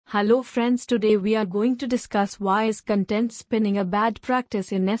Hello friends, today we are going to discuss why is content spinning a bad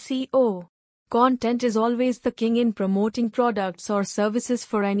practice in SEO. Content is always the king in promoting products or services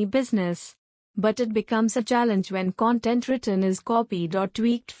for any business. But it becomes a challenge when content written is copied or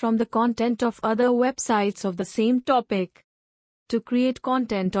tweaked from the content of other websites of the same topic. To create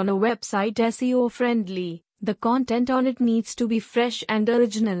content on a website SEO friendly, the content on it needs to be fresh and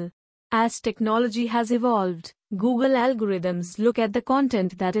original. As technology has evolved, Google algorithms look at the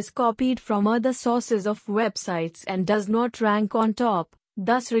content that is copied from other sources of websites and does not rank on top,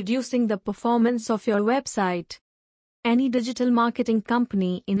 thus reducing the performance of your website. Any digital marketing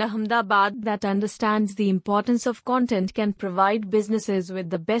company in Ahmedabad that understands the importance of content can provide businesses with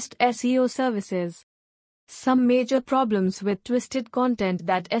the best SEO services. Some major problems with twisted content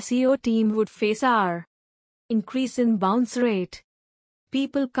that SEO team would face are: increase in bounce rate.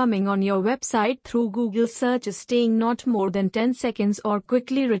 People coming on your website through Google search is staying not more than 10 seconds or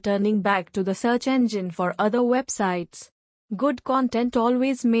quickly returning back to the search engine for other websites. Good content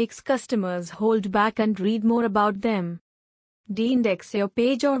always makes customers hold back and read more about them. De-index your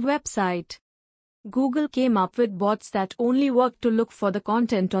page or website. Google came up with bots that only work to look for the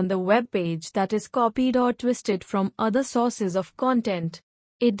content on the web page that is copied or twisted from other sources of content.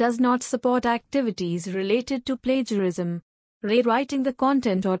 It does not support activities related to plagiarism, rewriting the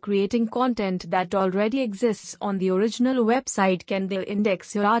content, or creating content that already exists on the original website. Can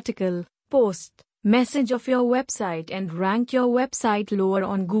de-index your article, post, message of your website and rank your website lower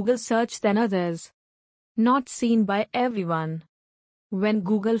on Google search than others. Not seen by everyone. When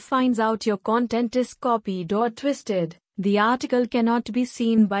Google finds out your content is copied or twisted, the article cannot be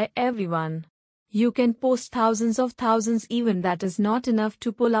seen by everyone. You can post thousands, even that is not enough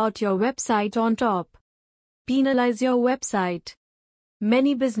to pull out your website on top. Penalize your website.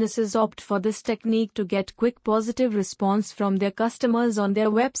 Many businesses opt for this technique to get quick positive response from their customers on their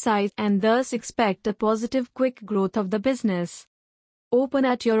website and thus expect a positive quick growth of the business. Open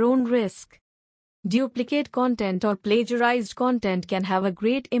at your own risk. Duplicate content or plagiarized content can have a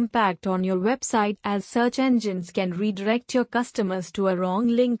great impact on your website, as search engines can redirect your customers to a wrong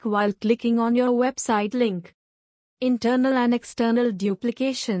link while clicking on your website link. Internal and external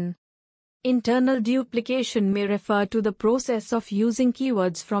duplication. Internal duplication may refer to the process of using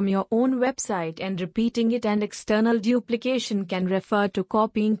keywords from your own website and repeating it, and external duplication can refer to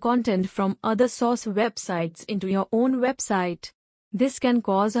copying content from other source websites into your own website. This can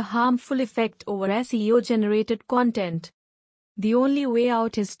cause a harmful effect over SEO-generated content. The only way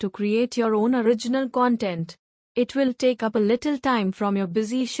out is to create your own original content. It will take up a little time from your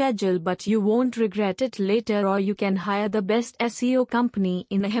busy schedule, but you won't regret it later, or you can hire the best SEO company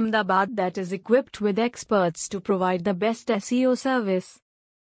in Ahmedabad that is equipped with experts to provide the best SEO service.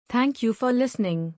 Thank you for listening.